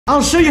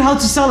I'll show you how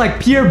to sound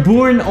like Pierre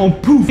Bourne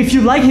on Poof. If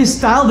you like his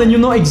style, then you'll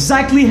know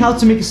exactly how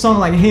to make a song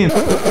like him.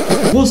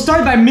 We'll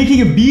start by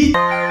making a beat.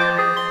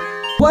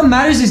 What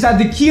matters is that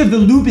the key of the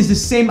loop is the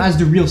same as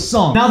the real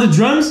song. Now the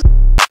drums.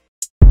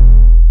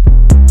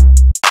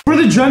 For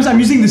the drums, I'm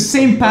using the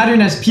same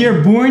pattern as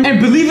Pierre Bourne.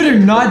 And believe it or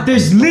not,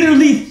 there's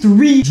literally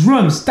 3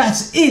 drums.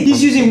 That's it.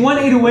 He's using 1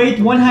 808,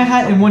 1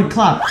 hi-hat, and 1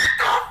 clap.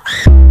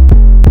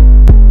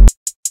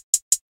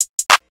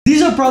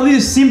 These are probably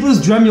the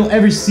simplest drum you'll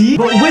ever see,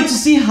 but wait to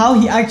see how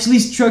he actually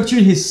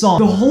structured his song.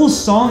 The whole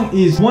song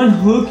is 1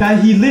 hook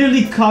that he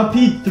literally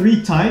copied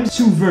 3 times,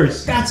 2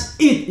 verse. That's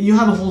it. You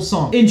have a whole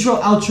song. Intro,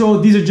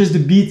 outro, these are just the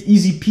beats.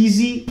 Easy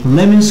peasy,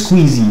 lemon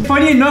squeezy.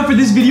 Funny enough, for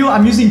this video,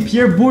 I'm using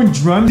Pierre Bourne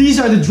drums. These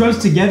are the drums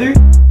together.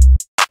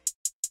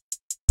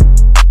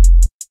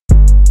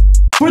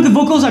 For the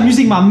vocals, I'm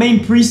using my main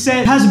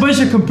preset. It has a bunch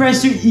of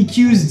compressor,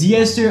 EQs,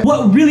 de-esser.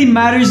 What really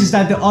matters is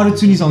that the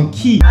auto-tune is on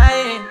key.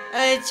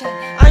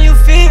 How you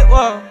feel?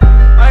 Whoa.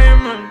 How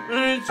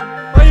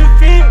you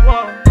feel?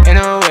 Whoa. In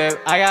a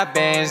whip, I got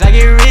bands, I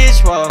get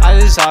rich, whoa. I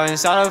just saw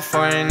inside of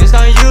foreign, it's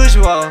not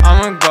usual.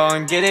 I'ma go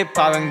and get it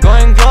poppin',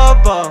 going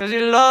global. Cause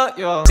you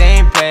loyal.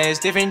 Same place,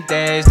 different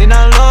days, they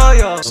not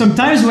loyal.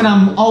 Sometimes when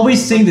I'm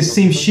always saying the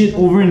same shit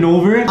over and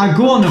over, I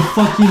go on a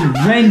fucking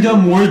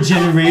random word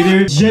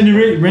generator,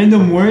 generate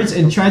random words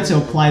and try to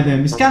apply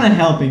them. It's kinda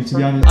helping, to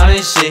be honest. All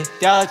this shit,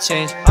 y'all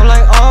change. I'm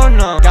like, oh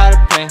no. Got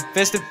a plan,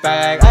 fist the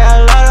bag, I got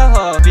a lot of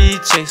hoes.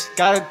 Beat chicks,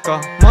 gotta go,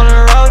 I'm on the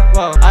road,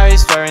 whoa. I be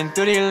swearing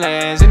through the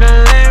lands, in the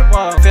land,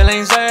 whoa.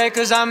 Feeling sorry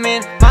cause I'm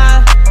in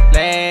my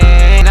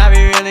lane. I be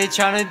really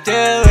tryna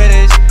deal with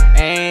this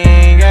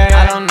anger.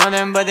 I don't know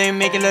them but they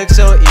make it look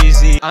so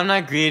easy. I'm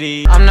not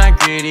greedy, I'm not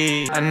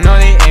greedy. I know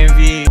they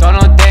envy, don't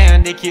know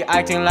damn, they keep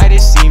acting like they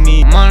see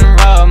me. I'm on the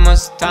road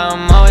most of the time,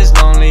 I'm always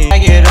lonely. I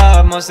get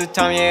up most of the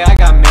time, yeah, I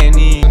got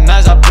many. Soon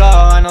as I blow,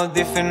 I know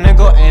they finna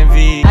go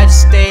envy. I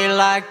just stay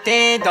locked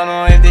in, don't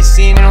know if they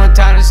see me. No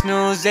time to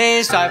snooze,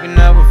 they swiping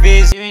up with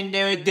V's. Different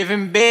day with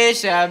different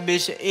bitch, yeah, that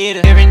bitch a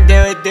eater. Different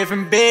day with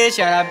different bitch,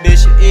 yeah, that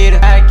bitch a eater.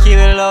 I keep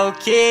it low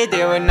key,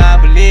 they would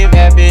not believe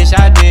that bitch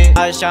I did.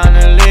 I was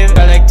tryna live,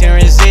 collecting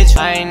residuals.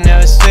 I ain't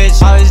never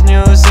switched, always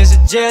knew since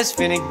it just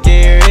finna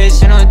get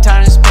rich. And no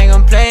time to spend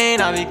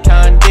complain, I'll be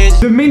counting ditch.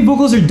 The main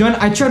vocals are done.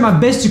 I tried my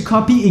best to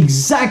copy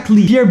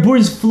exactly Pierre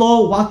Bourne's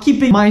flow while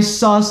keeping my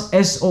sauce,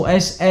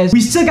 S-O-S-S.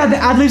 We still got the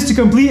ad-libs to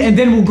complete and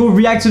then we'll go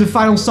react to the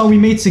final song we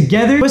made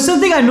together. But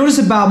something I noticed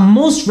about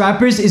most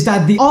rappers is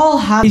that they all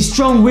have a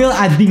strong will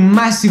at being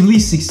massively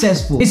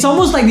successful. It's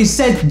almost like they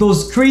set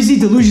those crazy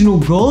delusional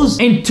goals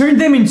and turned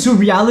them into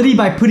reality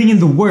by putting in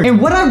the work. And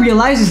what I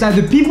realized is that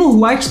the people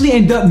who actually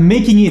end up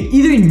making it,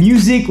 either in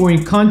music or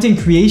in content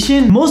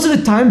creation, most of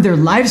the time their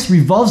lives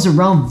revolves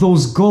around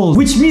those goals,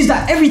 which means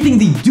that everything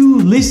they do,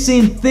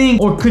 listen,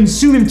 think, or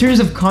consume in terms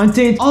of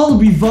content all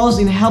revolves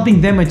in helping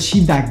them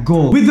achieve that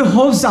goal, with the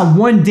hopes that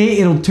one day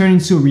it'll turn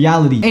into a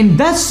reality. And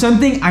that's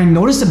something I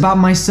noticed about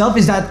myself,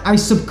 is that I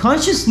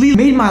subconsciously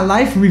made my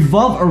life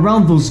revolve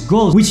around those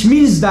goals, which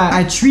means that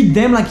I treat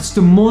them like it's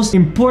the most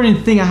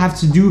important thing I have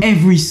to do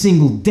every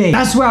single day.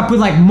 That's where I put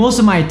like most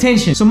of my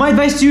attention. So my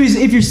advice to you is,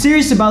 if you're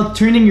serious about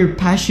turning your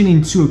passion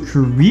into a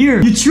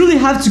career, you truly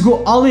have to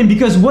go all in,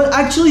 because what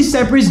actually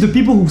separates the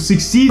people who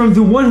succeed from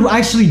the one who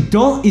actually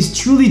don't is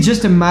truly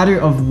just a matter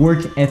of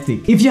work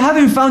ethic. If you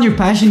haven't found your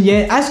passion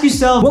yet, ask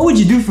yourself, what would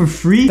you do for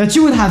free that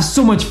you would have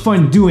so much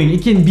fun doing?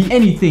 It can be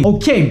anything.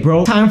 Okay,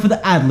 bro, time for the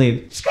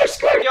ad-lib.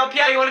 Yo,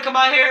 Pierre, you wanna come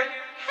out here?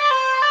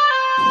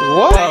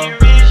 Whoa.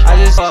 I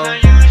just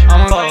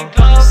I'm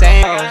a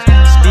same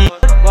speed.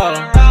 Whoa.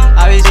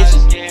 I be bitch,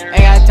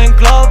 ain't got 10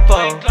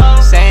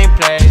 global. Same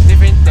place,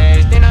 different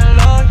days, they not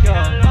loyal.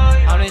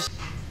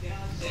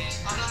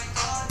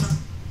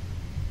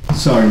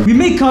 Sorry. We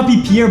may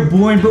copy Pierre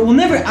Bourne, but we'll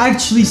never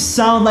actually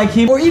sound like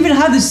him or even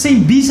have the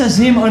same beats as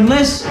him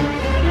unless...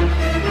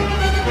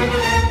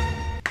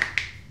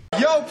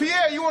 Yo,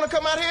 Pierre, you wanna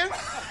come out here?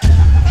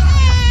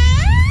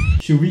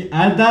 Should we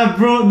add that,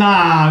 bro?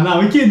 Nah,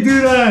 we can't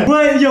do that.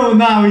 What? Yo,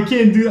 nah, we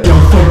can't do that. Yo,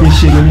 fuck this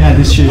shit. Let me add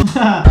this shit. Yo,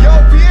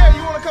 Pierre,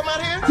 you wanna come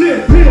out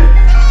here?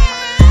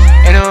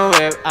 In a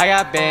whip, I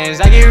got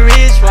bands, I get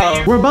rich,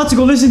 whoa. We're about to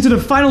go listen to the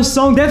final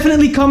song.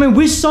 Definitely comment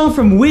which song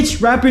from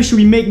which rapper should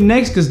we make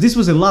next, because this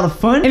was a lot of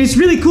fun. And it's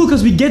really cool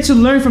because we get to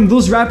learn from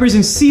those rappers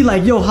and see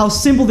like, yo, how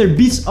simple their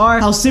beats are,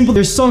 how simple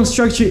their song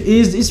structure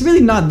is. It's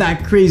really not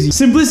that crazy.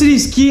 Simplicity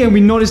is key, and we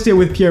noticed it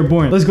with Pierre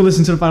Bourne. Let's go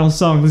listen to the final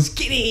song. Let's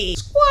get it.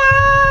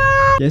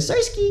 Squad. Yes, sir,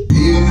 ski.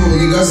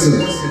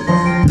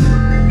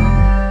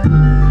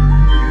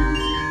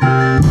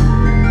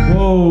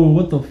 Whoa,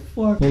 what the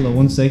fuck? Hold on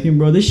 1 second,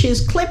 bro. This shit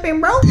is clipping,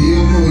 bro.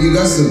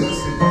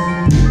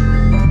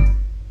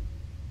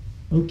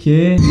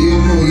 Okay.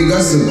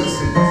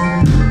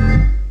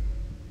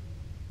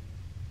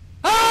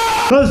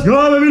 Let's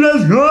go, baby,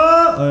 let's go.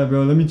 Alright,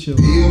 bro, let me chill.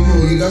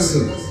 Yes,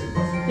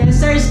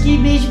 sir, ski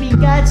bitch, we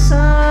got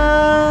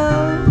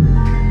some.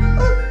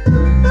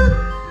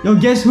 Yo,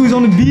 guess who's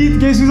on the beat?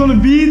 Guess who's on the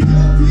beat?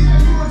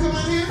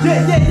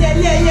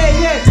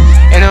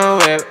 Yeah. In a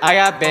whip, I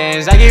got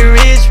bands, I get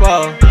rich,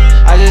 whoa.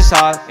 I just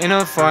hop in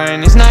a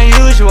foreign, it's not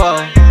usual.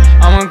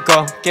 I'ma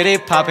go, get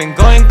it poppin',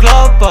 going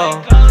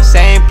global.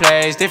 Same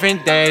place,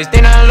 different days,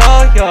 they not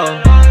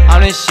loyal.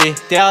 I'm the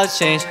shit, they all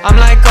change, I'm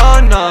like oh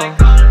no.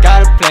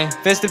 Got a plane,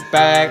 fist the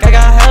bag, I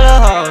got hella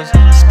hoes.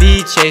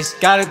 Speed chase,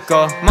 gotta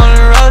go, I'm on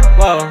the road,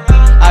 whoa.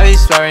 I be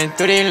swerving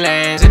through the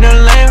lanes, in the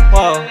lane,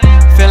 whoa.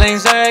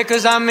 Feelings hurt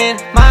cause I'm in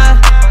my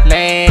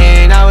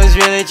lane. I was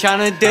really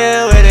tryna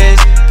deal with this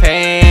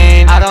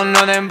pain. I don't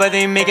know them but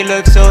they make it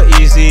look so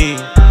easy.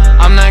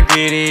 I'm not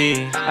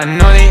greedy, I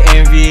know they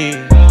envy.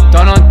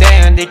 Don't know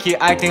damn, they keep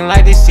acting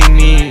like they see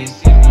me.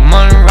 I'm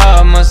on the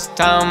road most of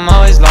the time, I'm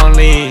always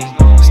lonely.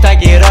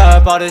 Stack it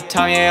up all the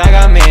time, yeah I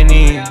got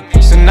many.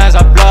 Soon as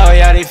I blow,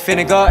 yeah they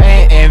finna go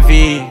and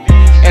envy.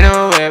 In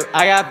a whip,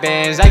 I got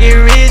bands, I get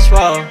rich,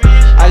 whoa.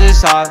 I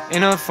just hop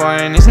in a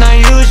foreign, it's not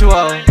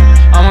usual.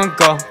 I'ma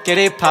go, get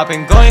it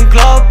poppin', going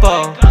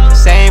global.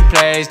 Same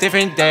place,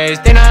 different days,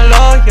 they not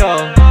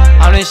loyal.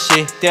 I'm the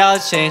shit, they all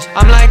change,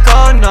 I'm like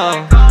oh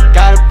no.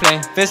 Got a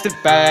plane, fist the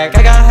bag,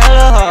 I got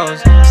hella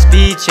hoes.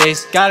 Speed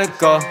chase, gotta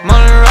go, I'm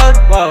on the road,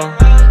 whoa.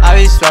 I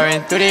be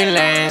swerving through the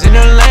lanes, in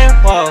the lane,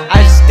 whoa.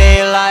 I just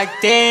stay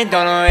locked in,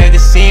 don't know if they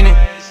seen it.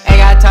 Ain't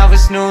got time for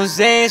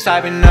snoozing,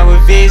 swiping up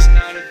with V's.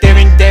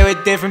 Different day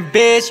with different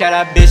bitch, yeah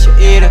that bitch a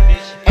eater.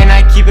 And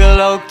I keep it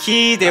low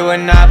key, they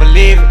would not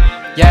believe it.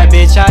 Yeah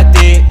bitch I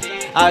did,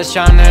 I was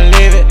tryna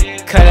live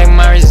it. Collect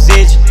my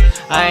receipts,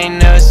 I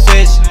ain't never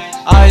switched.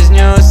 Always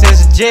knew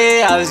since a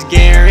J, I was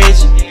getting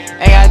rich.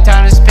 Ain't got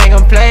time to spend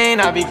complain,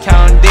 I be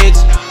counting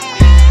digits.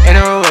 In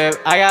a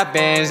whip, I got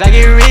bands, I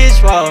get rich,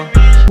 whoa.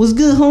 What's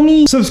good,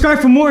 homie? Subscribe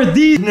for more of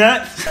these.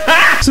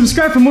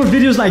 Subscribe for more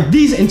videos like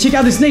these and check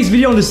out this next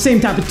video on the same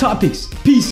type of topics.